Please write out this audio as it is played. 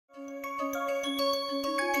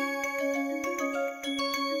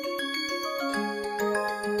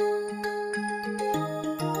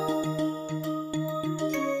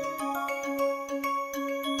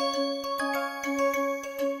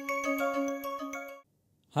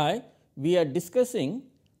Hi, we are discussing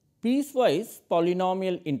piecewise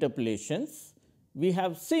polynomial interpolations. We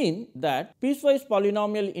have seen that piecewise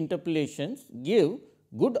polynomial interpolations give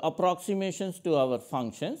good approximations to our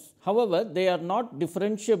functions. However, they are not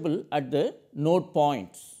differentiable at the node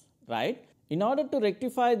points, right. In order to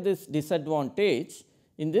rectify this disadvantage,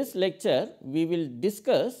 in this lecture we will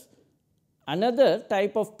discuss another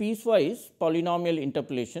type of piecewise polynomial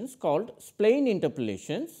interpolations called spline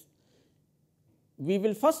interpolations. We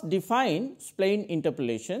will first define spline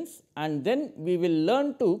interpolations and then we will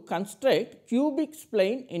learn to construct cubic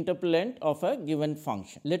spline interpolant of a given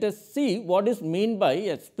function. Let us see what is meant by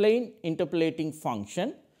a spline interpolating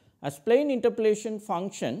function. A spline interpolation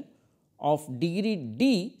function of degree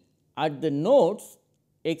d at the nodes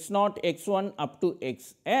x 0 x 1 up to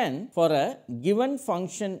x n for a given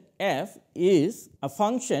function f is a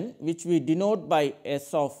function which we denote by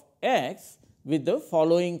s of x with the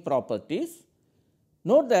following properties.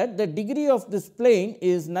 Note that the degree of this plane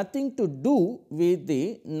is nothing to do with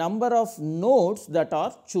the number of nodes that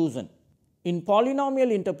are chosen. In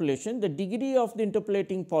polynomial interpolation, the degree of the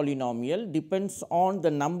interpolating polynomial depends on the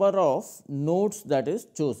number of nodes that is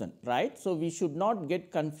chosen, right. So, we should not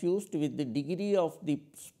get confused with the degree of the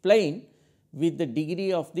spline with the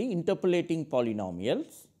degree of the interpolating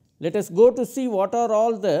polynomials. Let us go to see what are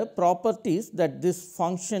all the properties that this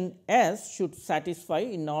function s should satisfy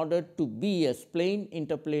in order to be a spline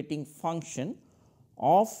interpolating function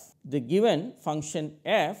of the given function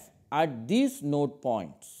f at these node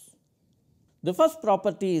points. The first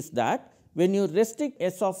property is that when you restrict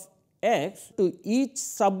s of x to each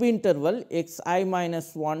subinterval x I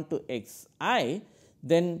minus 1 to x I,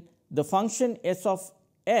 then the function s of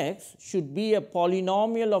x should be a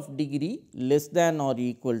polynomial of degree less than or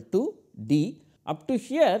equal to d. Up to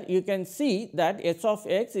here you can see that s of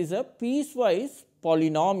x is a piecewise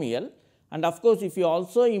polynomial, and of course, if you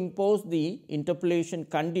also impose the interpolation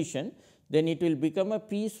condition, then it will become a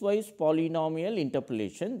piecewise polynomial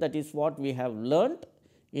interpolation. That is what we have learnt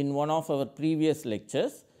in one of our previous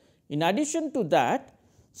lectures. In addition to that,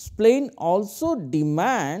 spline also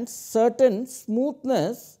demands certain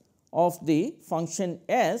smoothness of the function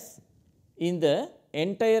s in the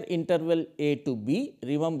entire interval a to b.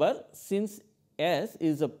 Remember, since s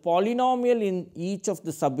is a polynomial in each of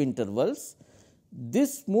the subintervals,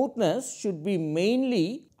 this smoothness should be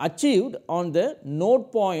mainly achieved on the node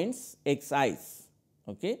points x i's.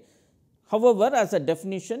 Okay. However, as a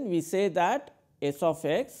definition we say that s of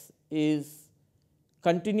x is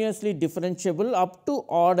continuously differentiable up to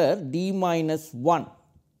order d minus 1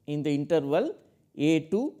 in the interval a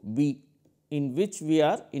to b, in which we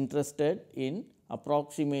are interested in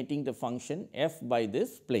approximating the function f by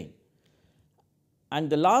this plane. And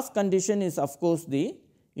the last condition is of course the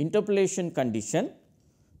interpolation condition,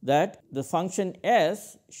 that the function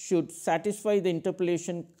s should satisfy the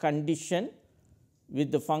interpolation condition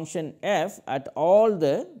with the function f at all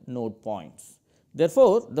the node points.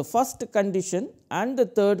 Therefore, the first condition and the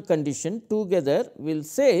third condition together will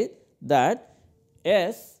say that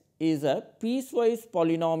s is a piecewise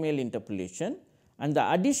polynomial interpolation, and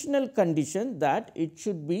the additional condition that it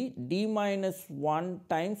should be d minus 1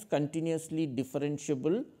 times continuously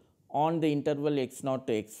differentiable on the interval x 0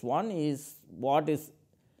 to x 1 is what is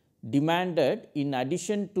demanded in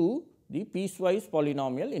addition to the piecewise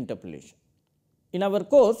polynomial interpolation. In our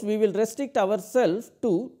course, we will restrict ourselves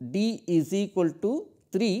to d is equal to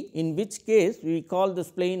 3, in which case we call the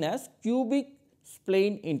spline as cubic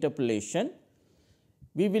spline interpolation.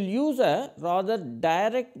 We will use a rather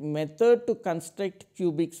direct method to construct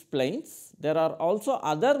cubic splines. There are also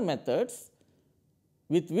other methods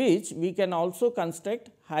with which we can also construct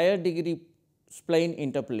higher degree spline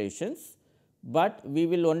interpolations, but we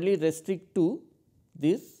will only restrict to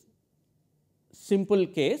this simple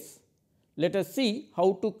case. Let us see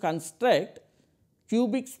how to construct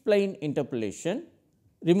cubic spline interpolation.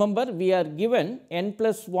 Remember, we are given n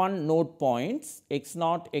plus 1 node points x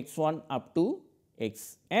 0 x 1 up to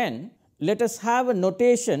x n. Let us have a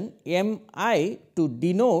notation m I to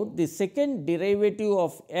denote the second derivative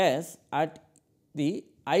of s at the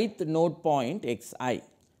ith node point x I.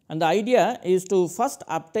 And the idea is to first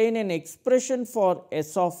obtain an expression for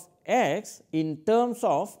s of x in terms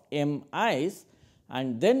of m i's,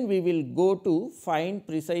 and then we will go to find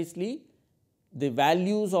precisely the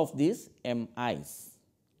values of these m i's.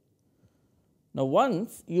 Now,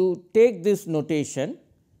 once you take this notation,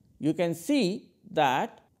 you can see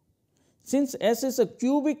that since s is a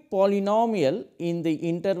cubic polynomial in the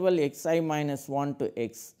interval x I minus 1 to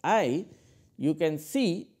x I, you can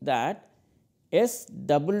see that s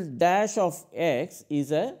double dash of x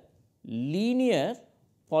is a linear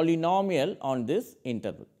polynomial on this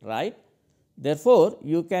interval, right. Therefore,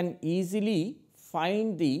 you can easily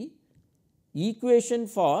find the equation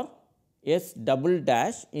for S double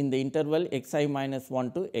dash in the interval x I minus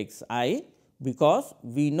 1 to x I, because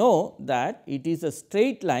we know that it is a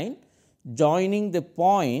straight line joining the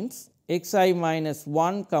points x I minus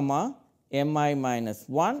 1 comma m I minus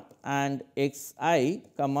 1 and x I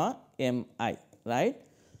comma m I, right.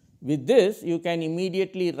 With this, you can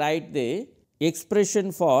immediately write the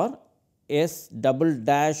expression for S double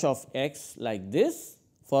dash of x like this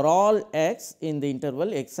for all x in the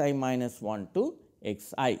interval x I minus 1 to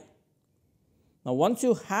x I. Now, once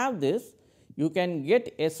you have this, you can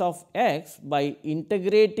get S of x by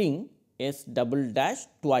integrating S double dash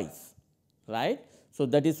twice, right. So,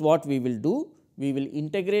 that is what we will do. We will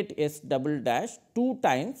integrate S double dash 2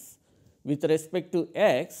 times with respect to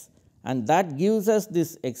x, and that gives us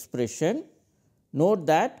this expression. Note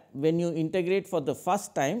that when you integrate for the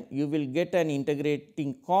first time, you will get an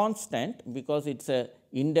integrating constant because it is a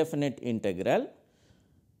indefinite integral.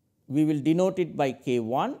 We will denote it by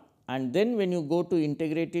k1, and then when you go to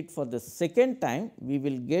integrate it for the second time, we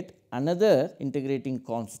will get another integrating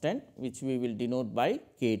constant which we will denote by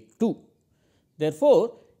k2.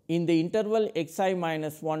 Therefore, in the interval x I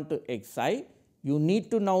minus 1 to x I, you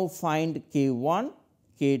need to now find k1,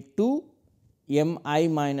 k2, m I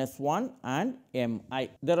minus 1 and m I.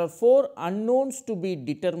 There are 4 unknowns to be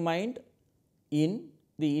determined in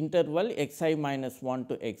the interval x I minus 1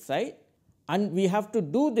 to x I, and we have to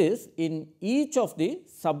do this in each of the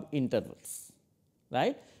sub intervals,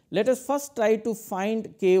 right. Let us first try to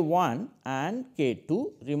find k1 and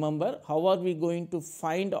k2. Remember, how are we going to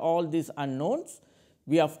find all these unknowns?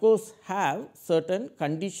 We of course have certain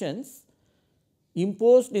conditions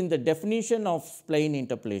imposed in the definition of spline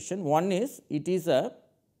interpolation. One is, it is a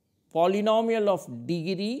polynomial of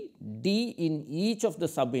degree d in each of the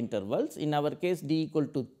sub intervals, in our case d equal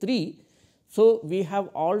to 3. So, we have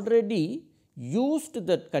already used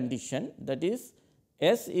that condition, that is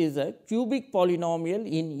S is a cubic polynomial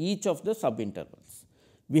in each of the sub intervals.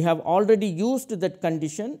 We have already used that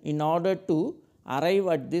condition in order to arrive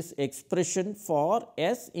at this expression for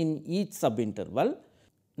S in each sub interval.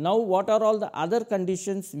 Now, what are all the other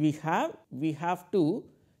conditions we have? We have to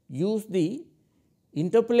use the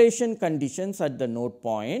interpolation conditions at the node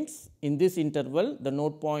points. In this interval, the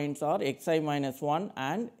node points are x I minus 1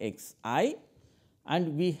 and x I,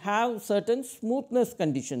 and we have certain smoothness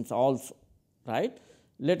conditions also, right.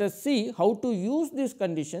 Let us see how to use these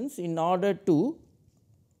conditions in order to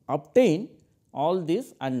obtain all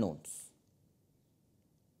these unknowns.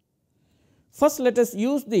 First, let us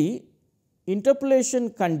use the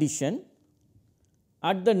interpolation condition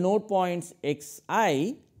at the node points x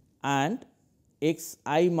I and x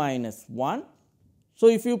I minus 1. So,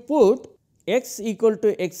 if you put x equal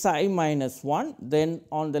to x I minus 1, then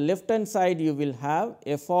on the left hand side you will have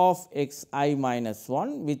f of x I minus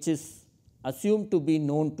 1, which is assumed to be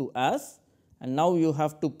known to us, and now you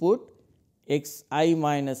have to put x I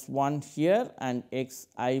minus 1 here and x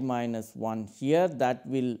I minus 1 here. That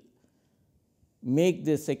will make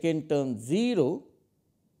the second term 0,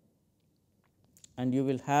 and you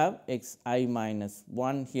will have x I minus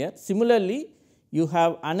 1 here. Similarly, you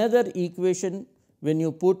have another equation when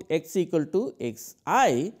you put x equal to x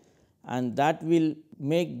I, and that will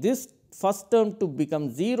make this first term to become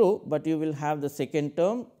 0, but you will have the second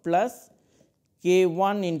term plus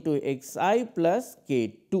k1 into x I plus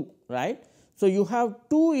k2, right. So, you have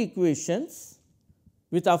 2 equations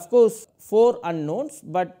with of course 4 unknowns,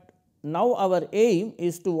 but now our aim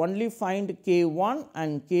is to only find k1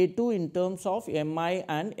 and k2 in terms of m I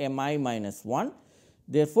and m I minus 1.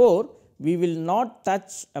 Therefore, we will not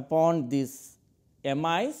touch upon these m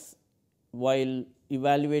i's while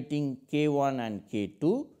evaluating k1 and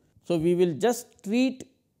k2. So, we will just treat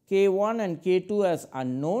k1 and k2 as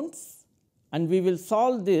unknowns, and we will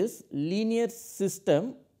solve this linear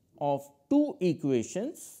system of 2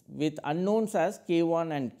 equations with unknowns as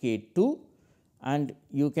k1 and k2, and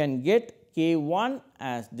you can get k1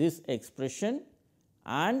 as this expression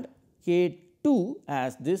and k2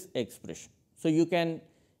 as this expression. So, you can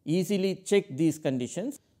easily check these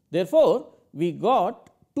conditions. Therefore, we got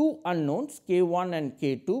 2 unknowns k1 and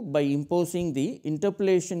k2 by imposing the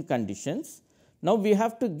interpolation conditions. Now, we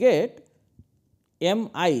have to get m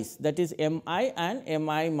i's, that is m I and m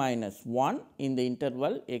I minus 1 in the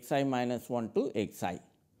interval x I minus 1 to x I.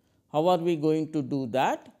 How are we going to do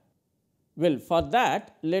that? Well, for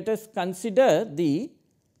that let us consider the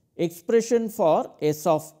expression for s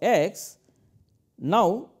of x.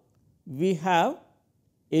 Now, we have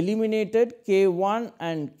eliminated K1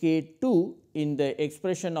 and K2 in the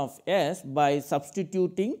expression of S by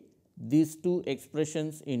substituting these two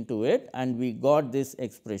expressions into it, and we got this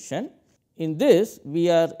expression. In this, we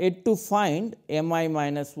are yet to find m I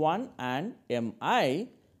minus 1 and m I,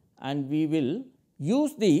 and we will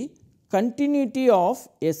use the continuity of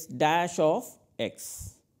S dash of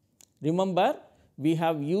x. Remember, we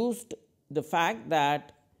have used the fact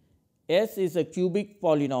that S is a cubic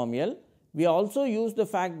polynomial. We also use the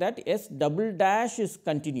fact that S double dash is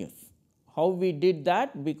continuous. How we did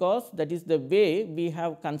that? Because that is the way we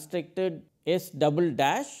have constructed S double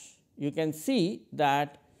dash. You can see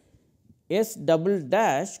that S double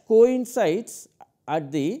dash coincides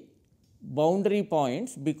at the boundary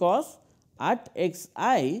points, because at x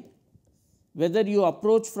I, whether you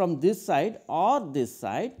approach from this side or this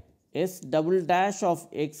side, S double dash of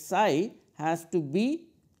x I has to be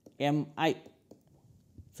m I.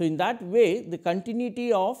 So, in that way the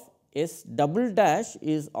continuity of S double dash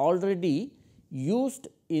is already used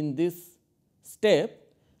in this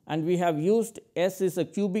step, and we have used S is a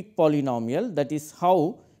cubic polynomial. That is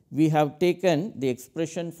how we have taken the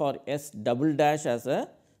expression for S double dash as a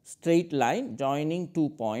straight line joining 2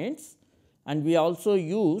 points, and we also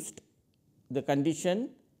used the condition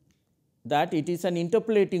that it is an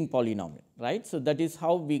interpolating polynomial, right. So, that is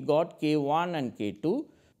how we got K1 and K2.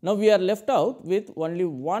 Now, we are left out with only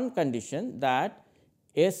one condition, that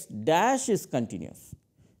S dash is continuous.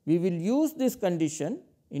 We will use this condition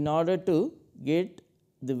in order to get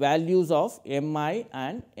the values of m I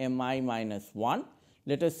and m I minus 1.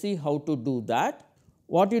 Let us see how to do that.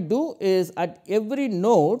 What you do is, at every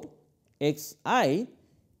node x I,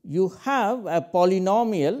 you have a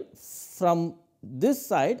polynomial from this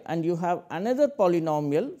side and you have another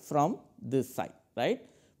polynomial from this side, right.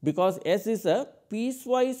 Because S is a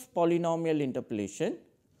piecewise polynomial interpolation.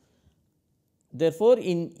 Therefore,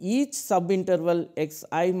 in each subinterval x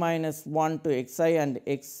I minus 1 to x I and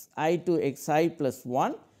x I to x I plus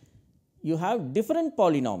 1, you have different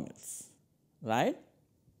polynomials, right.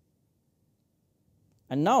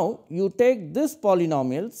 And now, you take this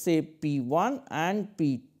polynomial, say P 1 and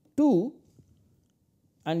P 2,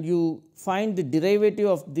 and you find the derivative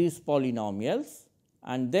of these polynomials,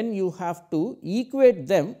 and then you have to equate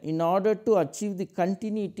them in order to achieve the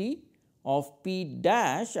continuity of P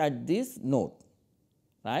dash at this node,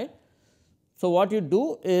 right. So, what you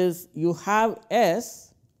do is, you have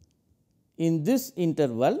S in this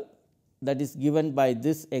interval, that is given by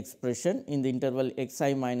this expression in the interval x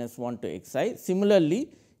I minus 1 to x I.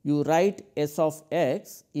 Similarly, you write S of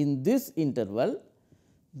x in this interval,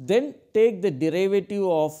 then take the derivative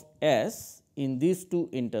of S in these two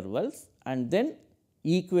intervals and then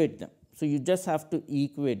equate them. So, you just have to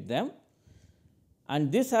equate them,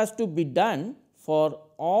 and this has to be done for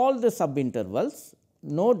all the subintervals.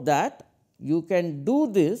 Note that you can do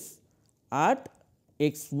this at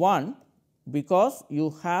x 1, because you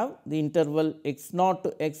have the interval x 0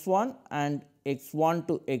 to x 1 and x 1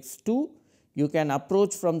 to x 2. You can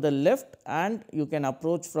approach from the left and you can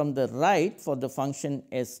approach from the right for the function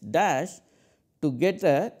S dash to get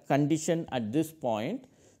a condition at this point.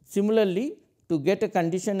 Similarly, to get a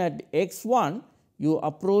condition at x 1, you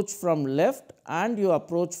approach from left and you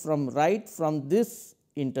approach from right from this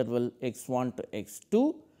interval x 1 to x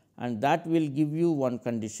 2, and that will give you one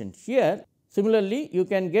condition here. Similarly, you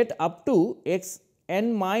can get up to x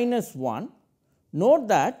n minus 1. Note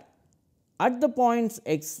that at the points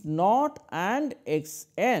x 0 and x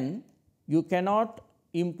n, you cannot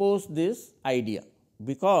impose this idea,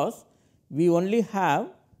 because we only have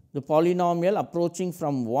the polynomial approaching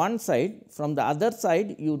from one side. From the other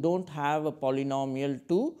side, you do not have a polynomial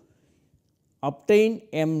to obtain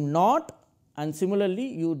m 0, and similarly,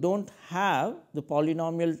 you do not have the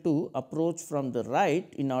polynomial to approach from the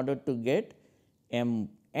right in order to get m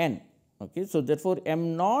n. Okay. So, therefore,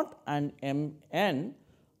 m 0 and m n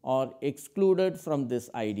are excluded from this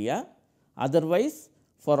idea. Otherwise,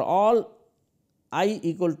 for all I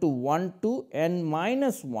equal to 1 to n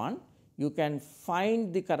minus 1, you can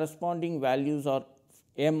find the corresponding values of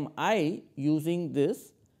m I using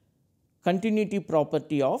this continuity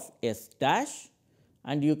property of S dash,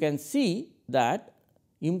 and you can see that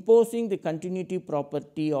imposing the continuity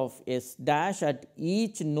property of S dash at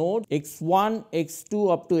each node x 1, x 2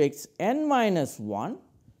 up to x n minus 1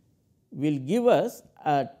 will give us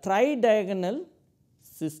a tridiagonal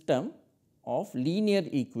system of linear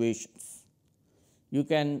equations. You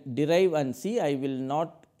can derive and see. I will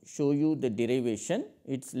not show you the derivation,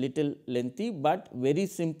 it is little lengthy, but very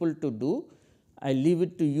simple to do. I leave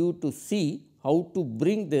it to you to see how to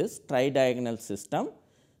bring this tridiagonal system.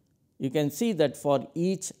 You can see that for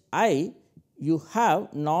each I, you have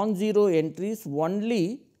non-zero entries only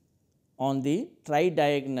on the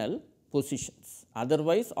tridiagonal positions.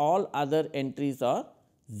 Otherwise, all other entries are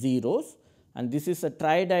zeros, and this is a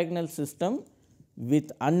tridiagonal system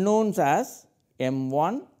with unknowns as m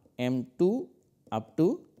 1, m 2 up to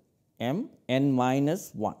m n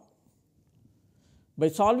minus 1. By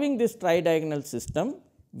solving this tridiagonal system,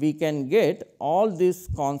 we can get all these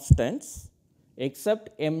constants except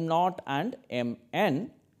m naught and m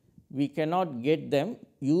n. We cannot get them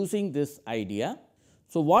using this idea.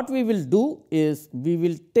 So, what we will do is we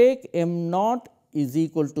will take m naught is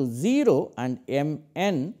equal to 0 and m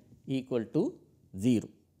n equal to 0.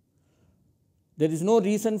 There is no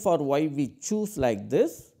reason for why we choose like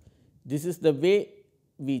this. This is the way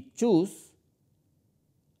we choose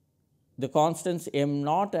the constants m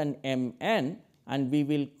naught and m n, and we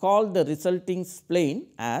will call the resulting spline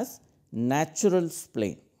as natural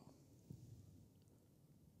spline.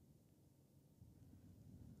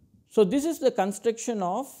 So, this is the construction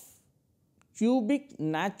of cubic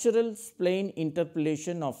natural spline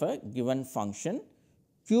interpolation of a given function.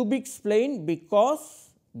 Cubic spline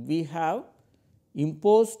because we have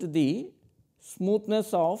imposed the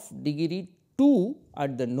smoothness of degree 2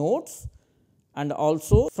 at the nodes, and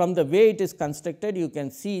also from the way it is constructed you can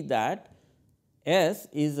see that S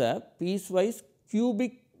is a piecewise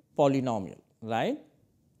cubic polynomial, right.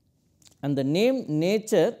 And the name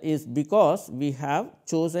nature is because we have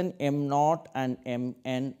chosen m naught and m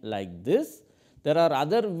n like this. There are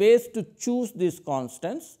other ways to choose these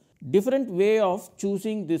constants. Different way of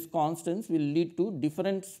choosing these constants will lead to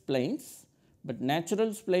different splines, but natural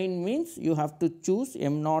spline means you have to choose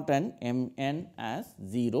m naught and m n as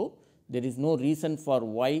 0. There is no reason for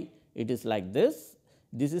why it is like this.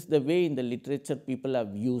 This is the way in the literature people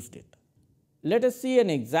have used it. Let us see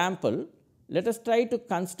an example. Let us try to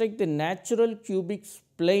construct the natural cubic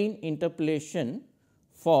spline interpolation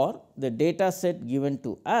for the data set given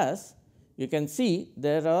to us. You can see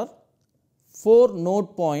there are 4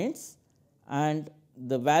 node points and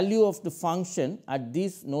the value of the function at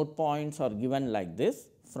these node points are given like this.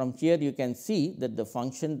 From here you can see that the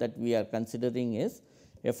function that we are considering is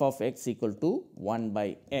f of x equal to 1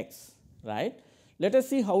 by x, right. Let us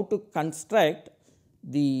see how to construct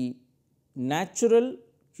the natural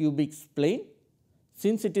cubic spline.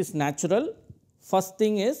 Since it is natural, first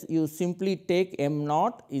thing is you simply take m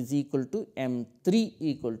naught is equal to m 3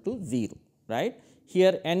 equal to 0, right.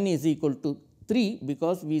 Here n is equal to 3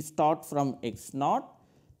 because we start from x naught,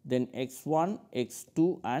 then x 1, x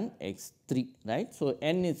 2 and x 3, right. So,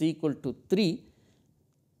 n is equal to 3.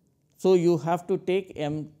 So, you have to take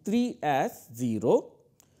m 3 as 0,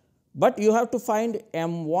 but you have to find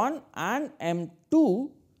m 1 and m 2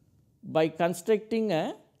 by constructing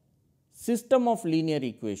a system of linear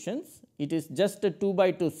equations. It is just a 2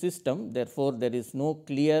 by 2 system, therefore, there is no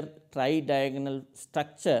clear tridiagonal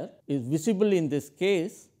structure is visible in this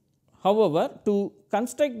case. However, to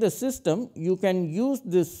construct the system you can use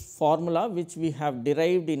this formula which we have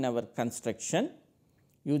derived in our construction.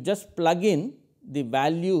 You just plug in the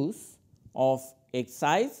values of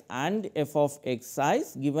xi's and f of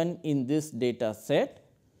xi's given in this data set.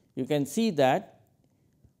 You can see that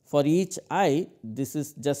for each I this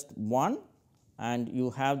is just 1 and you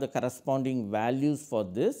have the corresponding values for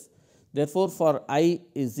this. Therefore, for I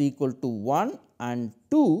is equal to 1 and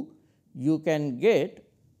 2 you can get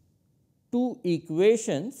 2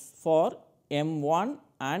 equations for m 1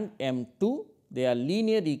 and m 2. They are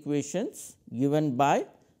linear equations given by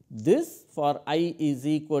this for I is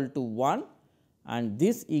equal to 1 and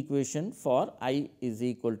this equation for I is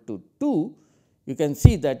equal to 2. You can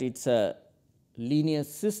see that it is a linear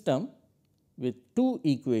system with 2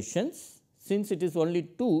 equations. Since it is only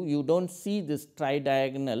 2, you do not see this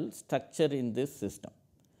tridiagonal structure in this system.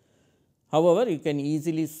 However, you can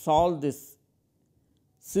easily solve this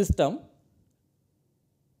system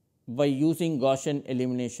by using Gaussian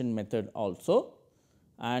elimination method also,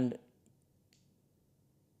 and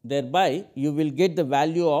thereby you will get the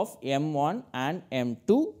value of m 1 and m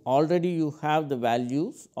 2. Already you have the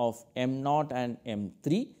values of m naught and m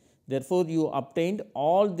 3. Therefore, you obtained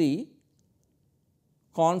all the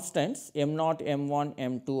constants m naught, m 1,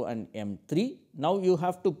 m 2 and m 3. Now, you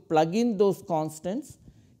have to plug in those constants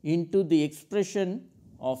into the expression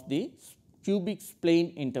of the cubic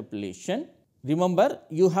spline interpolation. Remember,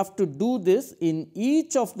 you have to do this in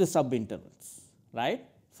each of the subintervals, right.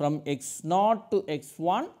 From x naught to x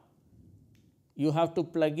 1, you have to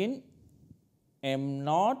plug in m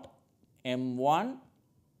naught, m 1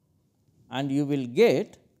 and you will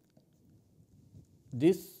get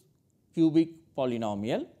this cubic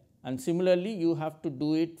polynomial, and similarly you have to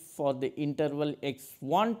do it for the interval x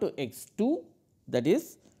 1 to x 2. that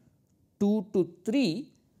is 2 to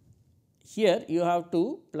 3, here you have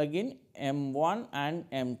to plug in m1 and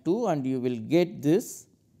m2 and you will get this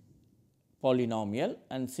polynomial,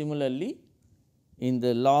 and similarly in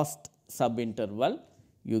the last subinterval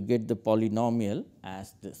you get the polynomial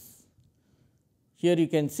as this. Here you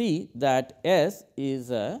can see that S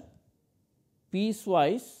is a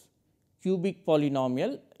piecewise cubic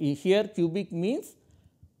polynomial. Here cubic means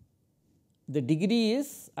the degree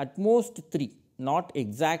is at most 3, not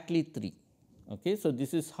exactly 3. Okay. So,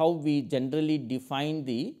 this is how we generally define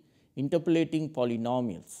the interpolating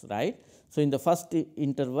polynomials, right. So, in the first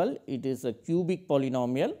interval it is a cubic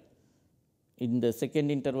polynomial, in the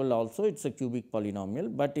second interval also it is a cubic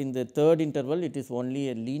polynomial, but in the third interval it is only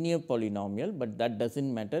a linear polynomial, but that does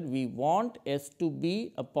not matter. We want S to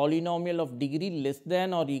be a polynomial of degree less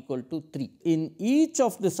than or equal to 3 in each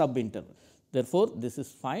of the subintervals. Therefore, this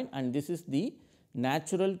is fine, and this is the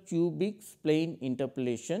natural cubic spline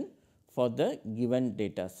interpolation for the given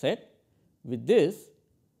data set. With this,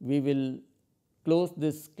 we will close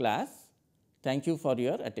this class. Thank you for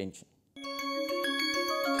your attention.